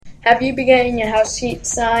Have you been getting your house sheet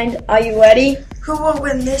signed? Are you ready? Who will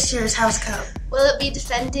win this year's House Cup? Will it be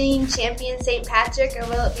defending champion St. Patrick, or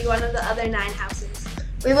will it be one of the other 9 houses?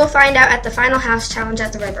 We will find out at the final house challenge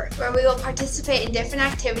at the river, where we will participate in different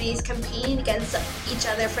activities, competing against each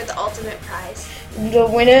other for the ultimate prize. The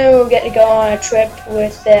winner will get to go on a trip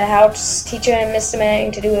with their house teacher and Mr.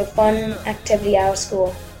 Manning to do a fun activity out of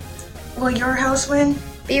school. Will your house win?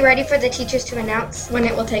 Be ready for the teachers to announce when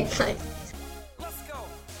it will take place.